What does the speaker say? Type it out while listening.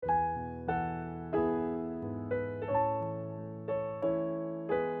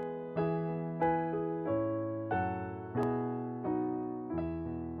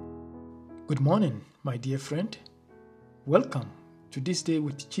Good morning, my dear friend. Welcome to this Day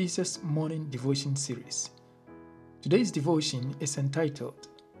with Jesus morning devotion series. Today's devotion is entitled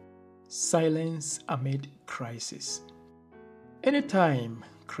Silence Amid Crisis. Anytime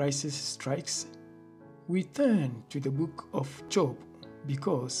crisis strikes, we turn to the book of Job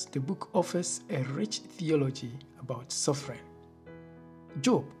because the book offers a rich theology about suffering.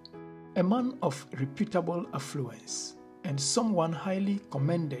 Job, a man of reputable affluence and someone highly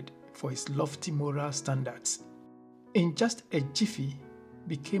commended for his lofty moral standards, in just a jiffy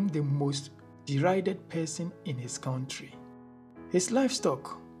became the most derided person in his country. His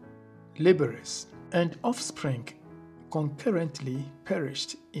livestock, laborers, and offspring concurrently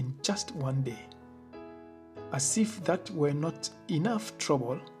perished in just one day. As if that were not enough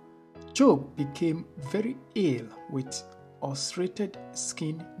trouble, Job became very ill with ulcerated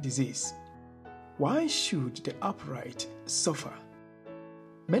skin disease. Why should the upright suffer?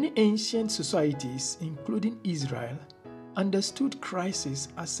 Many ancient societies, including Israel, understood crisis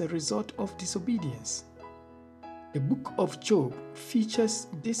as a result of disobedience. The book of Job features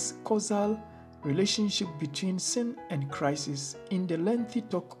this causal relationship between sin and crisis in the lengthy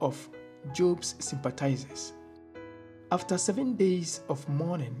talk of Job's sympathizers. After 7 days of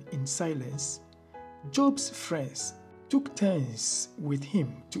mourning in silence, Job's friends took turns with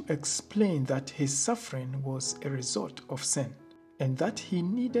him to explain that his suffering was a result of sin, and that he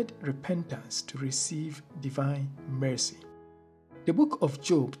needed repentance to receive divine mercy. The book of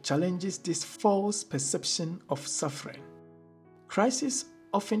Job challenges this false perception of suffering. Crisis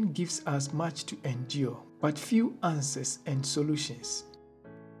often gives us much to endure, but few answers and solutions.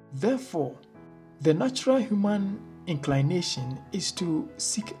 Therefore, the natural human inclination is to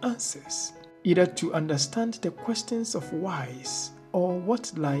seek answers, either to understand the questions of whys or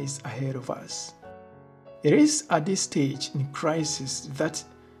what lies ahead of us. It is at this stage in crisis that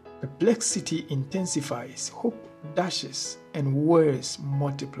perplexity intensifies, hope dashes, and worries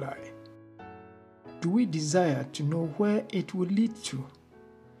multiply. Do we desire to know where it will lead to?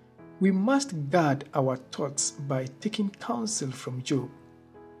 We must guard our thoughts by taking counsel from Job.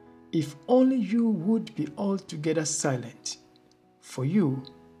 If only you would be altogether silent, for you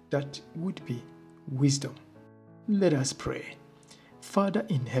that would be wisdom. Let us pray. Father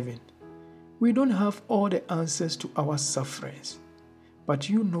in heaven, we don't have all the answers to our sufferings, but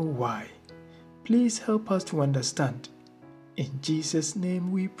you know why. Please help us to understand. In Jesus'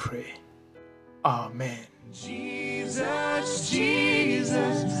 name we pray. Amen. Jesus,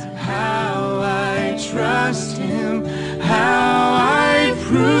 Jesus, how I trust Him, how I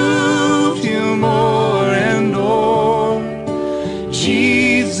proved Him more and more.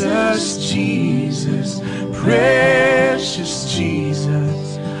 Jesus, Jesus, precious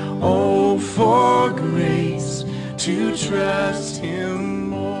Jesus, oh, for grace to trust Him